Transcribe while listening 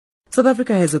South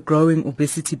Africa has a growing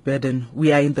obesity burden.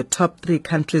 We are in the top 3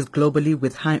 countries globally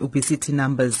with high obesity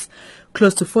numbers.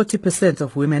 Close to 40%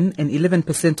 of women and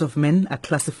 11% of men are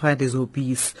classified as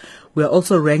obese. We are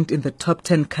also ranked in the top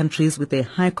 10 countries with a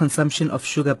high consumption of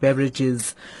sugar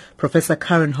beverages. Professor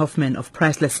Karen Hoffman of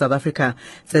Priceless South Africa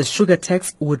says sugar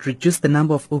tax would reduce the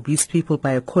number of obese people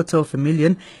by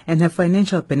 250,000 and have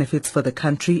financial benefits for the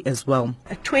country as well.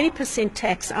 A 20%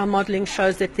 tax, our modelling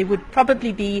shows that there would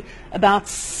probably be about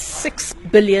 6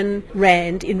 billion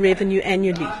rand in revenue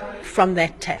annually from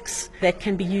that tax. That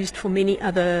can be used for many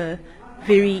other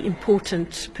very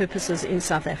important purposes in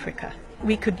South Africa.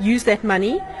 We could use that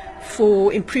money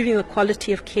for improving the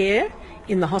quality of care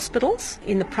in the hospitals,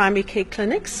 in the primary care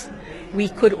clinics. We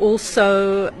could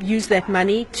also use that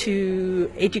money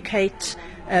to educate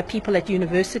people at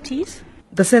universities.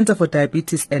 The Center for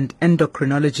Diabetes and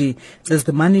Endocrinology says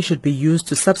the money should be used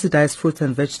to subsidize fruits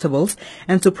and vegetables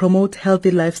and to promote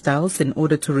healthy lifestyles in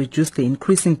order to reduce the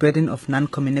increasing burden of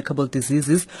non-communicable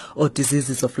diseases or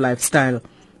diseases of lifestyle.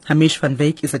 Hamish van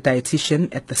Wyk is a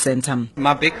dietitian at the center.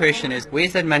 My big question is,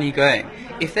 where's that money going?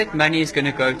 If that money is going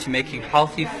to go to making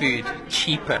healthy food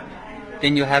cheaper,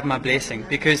 then you'll have my blessing.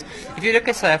 Because if you look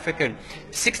at South Africa,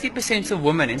 60% of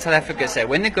women in South Africa say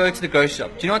when they go to the grocery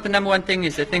shop, do you know what the number one thing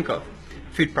is they think of?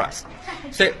 Food price.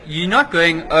 So you're not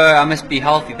going, oh, I must be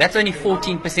healthy. That's only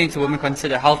 14% of women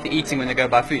consider healthy eating when they go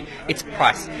buy food. It's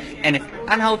price. And if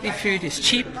unhealthy food is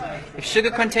cheap, if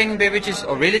sugar-containing beverages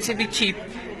are relatively cheap,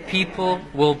 people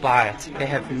will buy it. They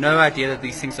have no idea that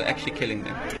these things are actually killing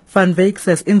them. Van Wyk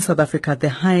says in South Africa the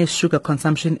highest sugar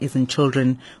consumption is in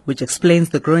children, which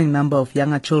explains the growing number of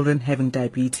younger children having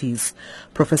diabetes.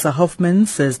 Professor Hoffman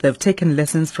says they've taken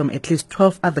lessons from at least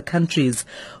 12 other countries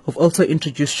who've also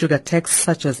introduced sugar tax,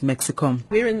 such as Mexico.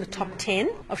 We're in the top 10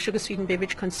 of sugar-sweetened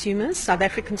beverage consumers. South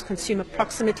Africans consume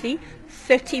approximately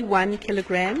 31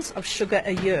 kilograms of sugar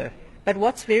a year. But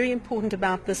what's very important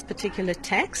about this particular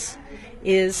tax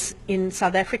is in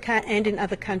South Africa and in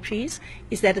other countries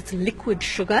is that it's liquid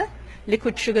sugar.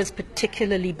 Liquid sugar is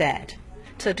particularly bad.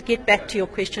 So to get back to your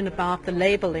question about the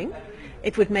labeling,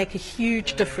 it would make a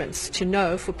huge difference to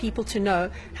know, for people to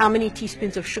know how many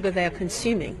teaspoons of sugar they are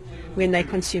consuming when they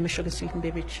consume a sugar-sweetened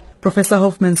beverage. Professor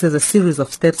Hoffman says a series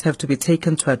of steps have to be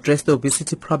taken to address the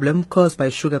obesity problem caused by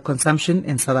sugar consumption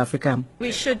in South Africa.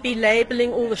 We should be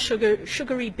labeling all the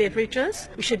sugary beverages.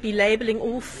 We should be labeling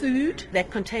all food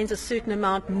that contains a certain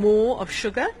amount more of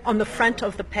sugar on the front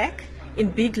of the pack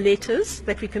in big letters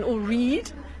that we can all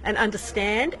read and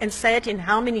understand, and say it in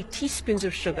how many teaspoons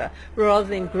of sugar rather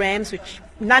than grams, which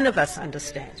none of us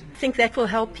understand. I think that will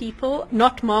help people.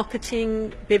 Not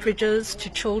marketing beverages to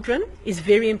children is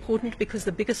very important because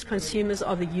the biggest consumers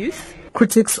are the youth.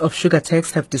 Critics of sugar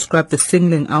tax have described the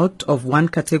singling out of one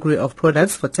category of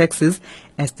products for taxes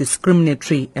as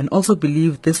discriminatory and also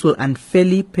believe this will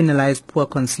unfairly penalize poor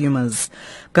consumers.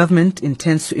 Government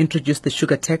intends to introduce the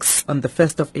sugar tax on the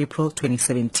 1st of April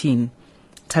 2017.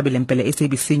 Thabile Mbhele,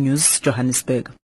 SABC News, Johannesburg.